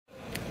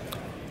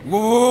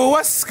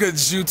What's good,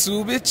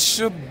 YouTube? It's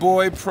your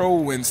boy Pro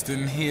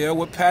Winston here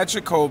with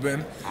Patrick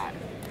Hoban.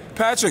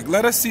 Patrick,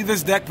 let us see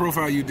this deck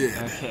profile you did.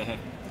 Okay.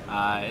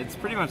 It's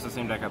pretty much the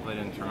same deck I played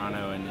in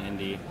Toronto and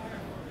Indy.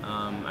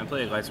 I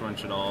played Lightsworn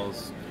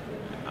Shaddolls.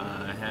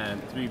 I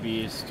had 3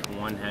 Beasts,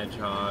 1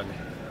 Hedgehog,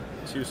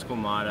 2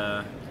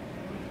 Squamata,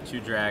 2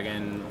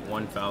 Dragon,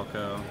 1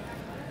 Falco,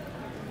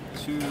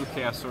 2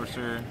 Chaos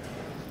Sorcerer,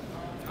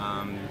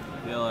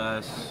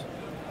 BLS,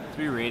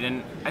 3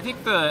 Raiden. I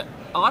think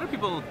a lot of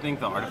people think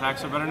the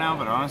artifacts are better now,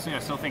 but honestly I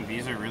still think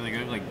these are really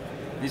good. Like,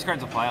 these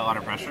cards apply a lot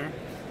of pressure,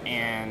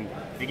 and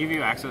they give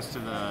you access to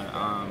the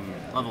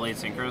level 8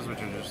 synchros, which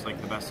are just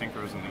like the best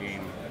synchros in the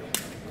game.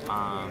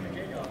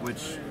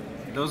 Which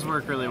those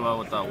work really well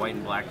with the white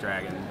and black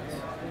dragons.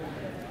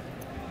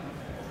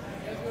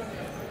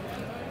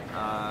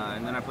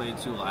 And then I played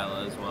 2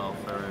 Lila as well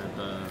for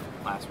the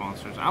last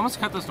monsters. I almost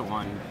cut this to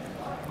 1,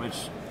 which,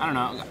 I don't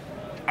know.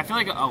 I feel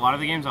like a lot of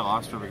the games I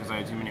lost were because I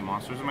had too many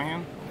monsters in my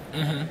hand.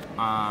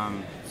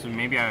 So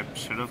maybe I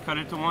should have cut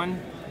it to 1.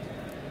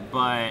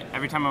 But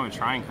every time I would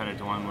try and cut it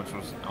to 1, which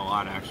was a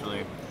lot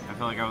actually, I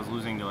felt like I was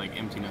losing to like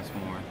emptiness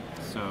more.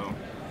 So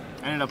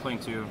I ended up playing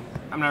 2.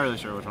 I'm not really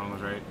sure which one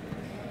was right.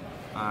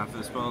 For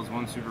the spells,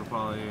 1 Super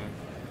Poly,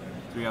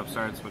 3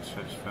 Upstarts, which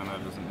I just found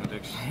out isn't in the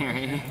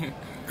dictionary.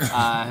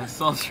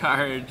 Soul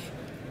Charge,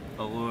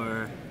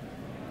 Allure,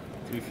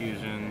 3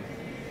 Fusion.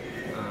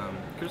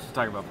 Chris was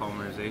talking about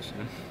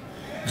polymerization.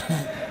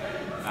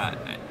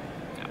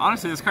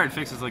 Honestly, this card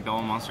fixes like the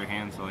whole monster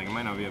hand, so like it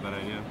might not be a bad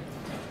idea.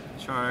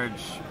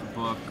 Charge,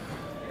 Book,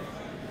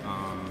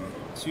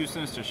 2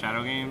 Sinister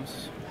Shadow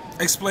Games.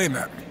 Explain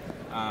that.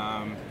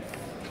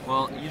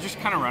 Well, you just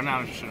kind of run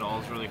out of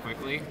Shaddolls really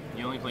quickly.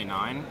 You only play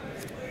 9,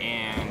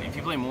 and if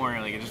you play more,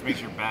 like, it just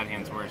makes your bad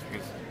hands worse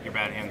because your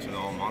bad hands are the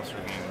all monster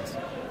hands.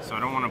 So I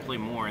don't want to play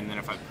more, and then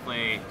if I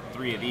play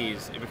 3 of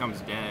these, it becomes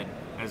dead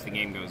as the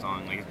game goes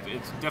on. Like,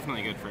 it's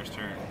definitely good first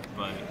turn,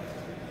 but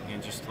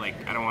just like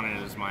I don't want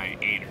it as my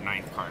 8th or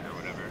 9th card or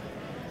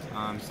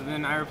whatever. So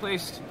then I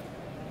replaced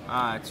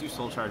 2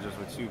 Soul Charges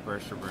with 2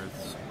 Burst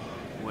Rebirths,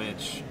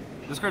 which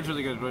this card's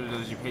really good. What it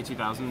does is you pay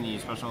 2,000 and you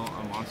special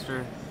a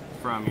monster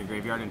from your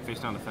graveyard and face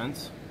down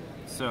defense.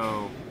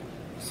 So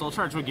Soul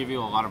Charge would give you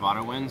a lot of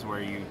auto wins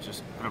where you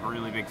just put up a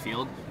really big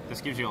field.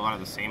 This gives you a lot of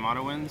the same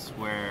auto wins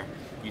where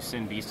you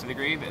send Beast to the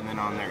grave, and then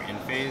on their end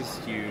phase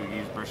you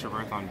use Burst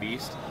Rebirth on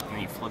Beast, and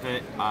then you flip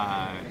it,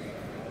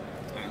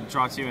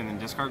 draw 2 and then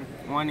discard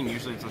 1, and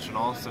usually it's a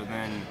Shaddoll, so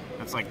then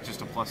that's like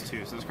just a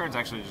 +2. So this card's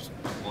actually just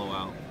a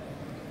blowout.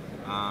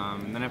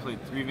 Then I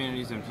played 3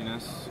 Vanities,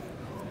 Emptiness,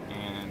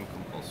 and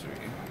Compulsory.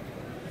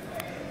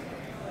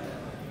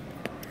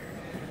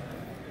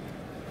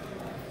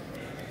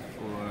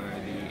 For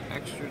the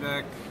extra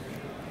deck,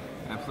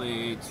 I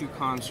played 2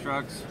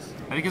 Constructs.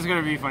 I think it's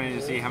going to be funny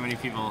to see how many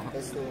people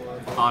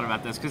thought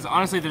about this, because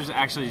honestly there's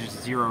actually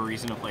just 0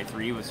 reason to play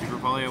 3 with Super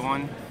Poly at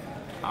 1.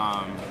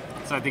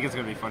 So I think it's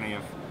going to be funny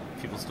if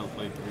people still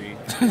played 3.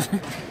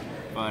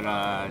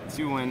 But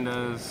 2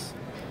 Windows.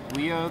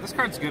 Leo, this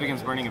card's good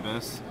against Burning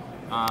Abyss.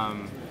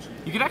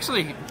 You could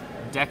actually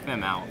deck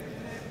them out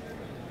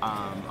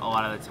a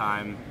lot of the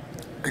time.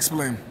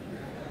 Explain.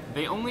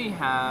 They only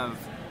have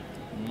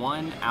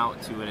 1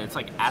 out to it. It's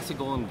like Acid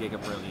Golem,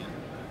 Giga Brilliant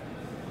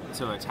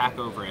to attack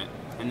over it.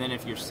 And then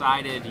if you're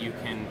sided, you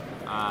can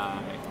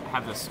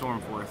have the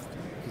Stormforth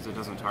because it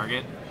doesn't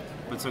target.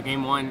 But so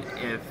game 1,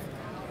 if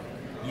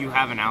you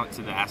have an out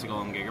to the Acid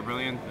Golem, Giga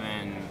Brilliant,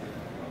 then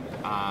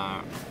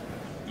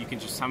you can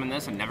just summon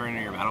this and never enter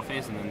your battle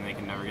phase, and then they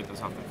can never get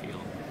this off the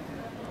field.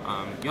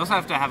 You also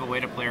have to have a way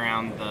to play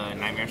around the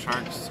Nightmare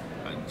Sharks,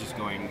 just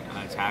going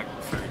attack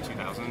for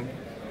 2,000.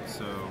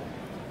 So,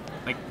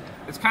 like,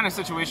 it's kind of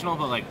situational,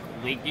 but like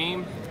late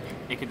game,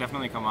 it could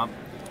definitely come up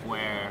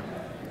where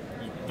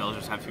they'll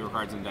just have fewer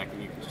cards in the deck,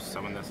 and you can just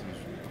summon this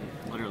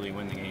and literally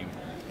win the game.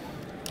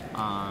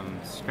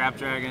 Scrap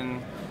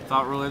Dragon,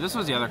 Thought Ruler. This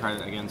was the other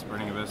card against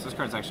Burning Abyss. This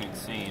card's actually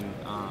insane.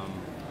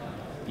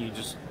 You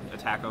just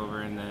attack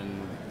over, and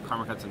then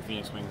Karma Cuts and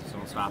Phoenix Wings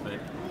don't stop it.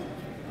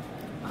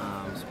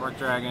 Spark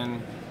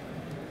Dragon,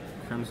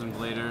 Crimson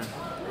Blader,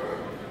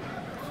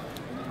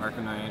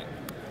 Arcanite.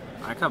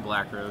 I cut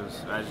Black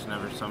Rose. I just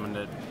never summoned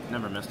it.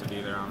 Never missed it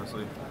either,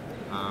 honestly.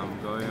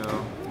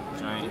 Goyo,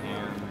 Giant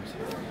Hand,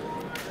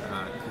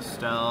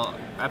 Castell.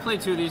 I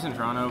played 2 of these in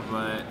Toronto,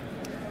 but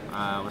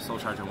with Soul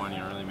Charger 1, you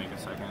don't really make a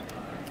second.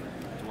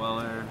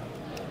 Dweller,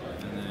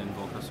 and then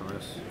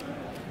Volcasaurus.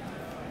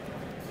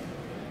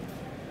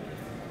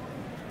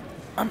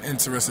 I'm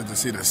interested to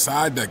see the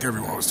side deck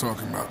everyone was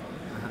talking about.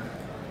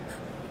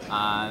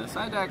 The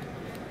side deck,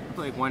 I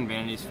played 1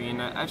 Vanity's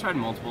Fiend. I tried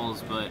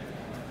multiples, but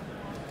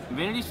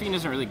Vanity's Fiend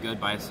isn't really good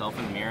by itself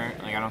in the mirror.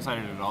 Like, I don't side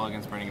it at all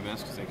against Burning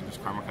Abyss because they can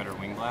just Karma Cut or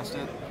Wing Blast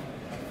it.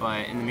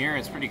 But in the mirror,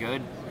 it's pretty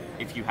good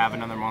if you have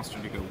another monster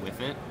to go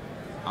with it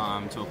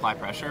to apply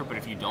pressure. But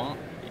if you don't,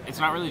 it's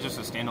not really just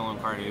a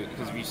standalone card,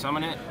 because if you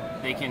summon it,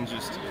 they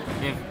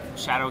have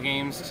Shadow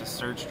Games to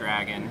search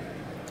Dragon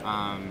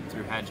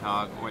through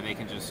Hedgehog, or they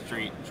can just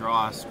straight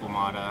draw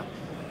Squamata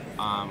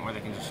or they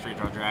can just straight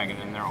draw dragon,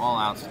 and they're all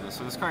outs to this.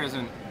 So this card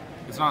isn't,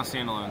 it's not a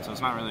standalone, so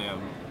it's not really a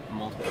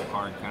multiple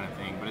card kind of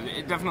thing, but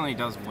it definitely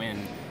does win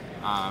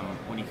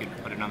when you could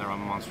put another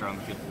monster on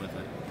the field with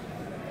it.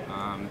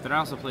 Then I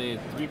also played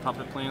 3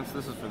 Puppet Plants.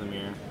 This is for the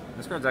mirror.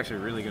 This card's actually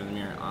really good in the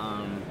mirror.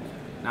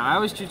 Now I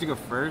always choose to go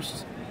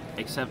first,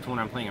 except when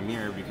I'm playing a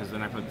mirror, because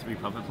then I put 3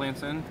 Puppet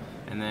Plants in,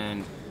 and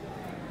then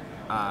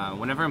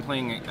whenever I'm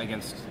playing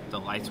against the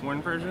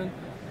Lightsworn version,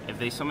 if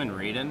they summon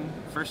Raiden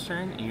first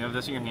turn, and you have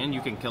this in your hand,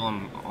 you can kill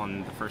them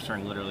on the first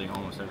turn literally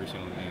almost every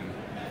single game.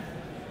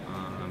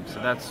 So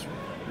that's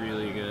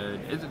really good.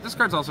 This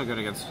card's also good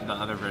against the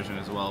other version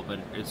as well, but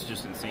it's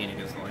just insane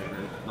against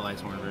the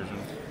Lightsworn version.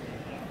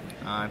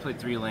 I played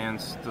 3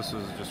 lands. This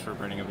was just for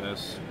Burning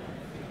Abyss.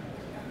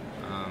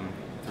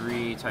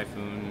 3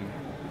 Typhoon,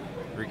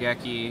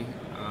 Regeki.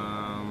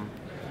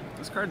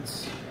 This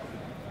card's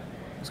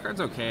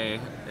okay.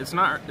 It's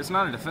not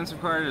a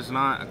defensive card. It's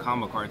not a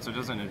combo card, so it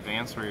doesn't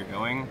advance where you're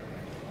going.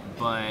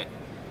 But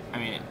I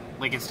mean,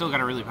 like, it's still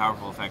got a really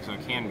powerful effect, so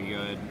it can be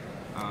good.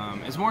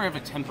 It's more of a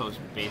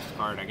tempo-based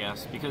card, I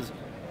guess, because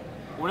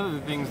one of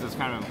the things that's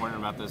kind of important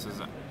about this is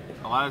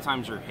a lot of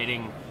times you're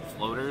hitting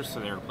floaters so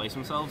they replace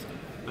themselves,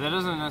 but that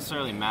doesn't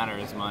necessarily matter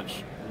as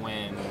much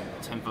when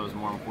tempo is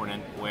more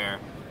important, where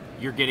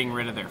you're getting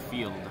rid of their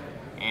field,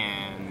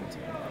 and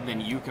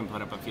then you can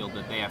put up a field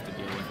that they have to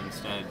deal with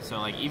instead. So,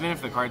 like, even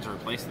if the cards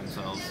replace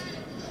themselves,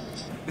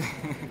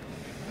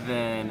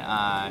 then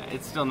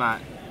it's still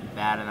not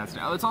bad, and that's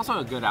it's also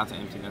a good out to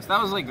emptiness.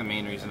 That was like the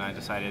main reason I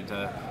decided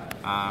to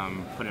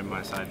put it in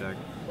my side deck.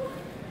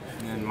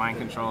 And then Mind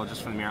Control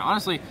just for the mirror.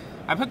 Honestly,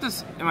 I put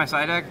this in my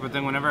side deck, but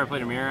then whenever I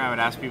played a mirror, I would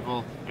ask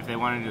people if they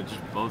wanted to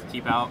just both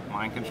keep out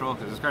Mind Control,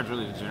 because this card's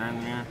really degenerate in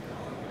the mirror.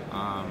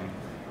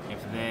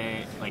 If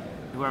they, like,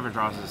 whoever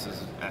draws this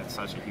is at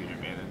such a huge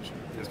advantage.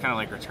 It's kind of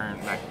like Return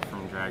back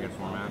from Dragon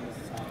format.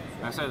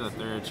 I said the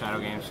 3rd Shadow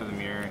Games for the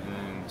mirror, and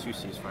then 2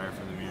 Ceasefire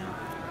for the mirror.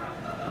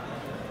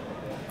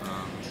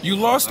 You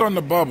lost on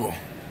the bubble.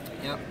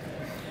 Yep.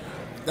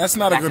 That's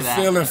not a good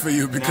feeling for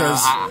you,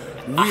 because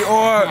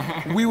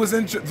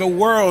the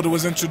world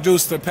was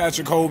introduced to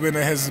Patrick Hoban in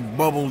his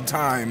bubble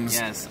times.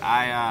 Yes,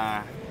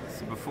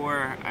 so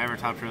before I ever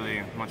topped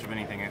really much of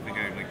anything, I think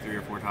I had like 3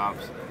 or 4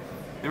 tops.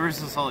 There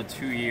was a solid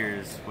 2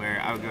 years where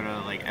I would go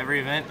to like every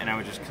event and I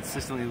would just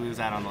consistently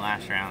lose out on the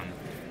last round.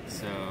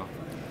 So,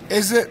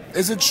 is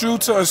it true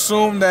to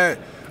assume that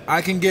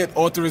I can get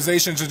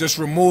authorization to just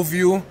remove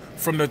you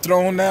from the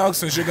throne now,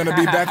 since you're going to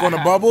be back on the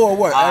bubble, or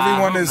what?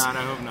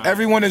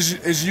 Everyone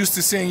is used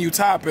to seeing you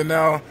top, and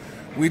now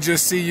we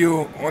just see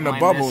you on the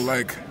bubble,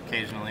 like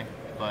occasionally.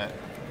 But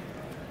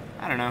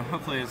I don't know.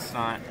 Hopefully, it's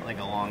not like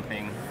a long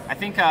thing. I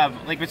think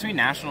like between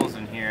nationals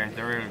and here,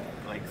 there were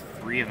like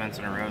 3 events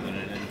in a row that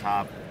I didn't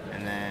top,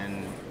 and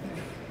then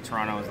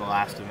Toronto was the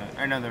last event.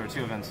 Or no, there were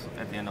 2 events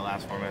at the end of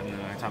last format, and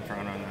then I topped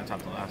Toronto, and then I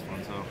topped the last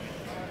one. So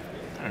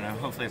I don't know.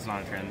 Hopefully, it's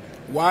not a trend.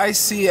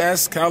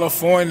 YCS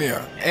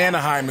California,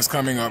 Anaheim is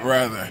coming up,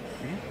 rather.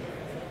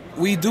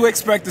 We do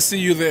expect to see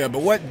you there,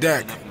 but what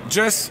deck?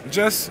 Just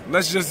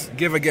let's just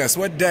give a guess.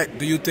 What deck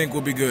do you think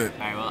will be good? All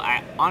right. Well,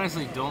 I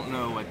honestly don't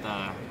know what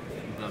the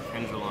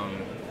Pendulum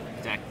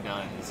deck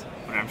does,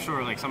 but I'm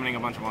sure like summoning a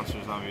bunch of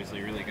monsters is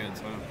obviously really good.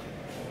 So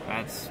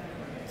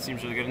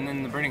seems really good. And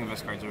then the Burning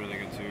Abyss cards are really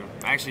good too.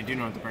 I actually do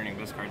know what the Burning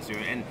Abyss cards do,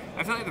 and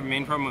I feel like the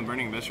main problem with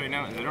Burning Abyss right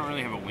now is they don't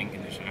really have a win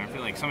condition. I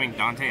feel like summoning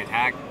Dante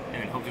attack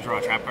and then hope to draw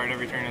a trap card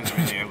every turn is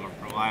really a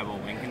reliable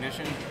win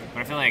condition.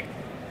 But I feel like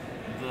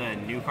the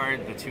new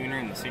card, the Tuner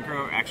and the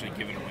Synchro, actually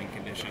give it a win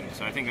condition.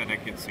 So I think that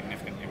deck gets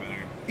significantly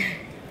better.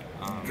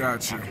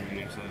 Gotcha.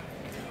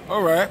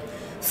 All right.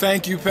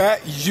 Thank you,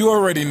 Pat. You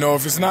already know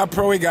if it's not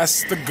pro, it got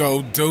to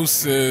go.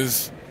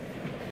 Doses.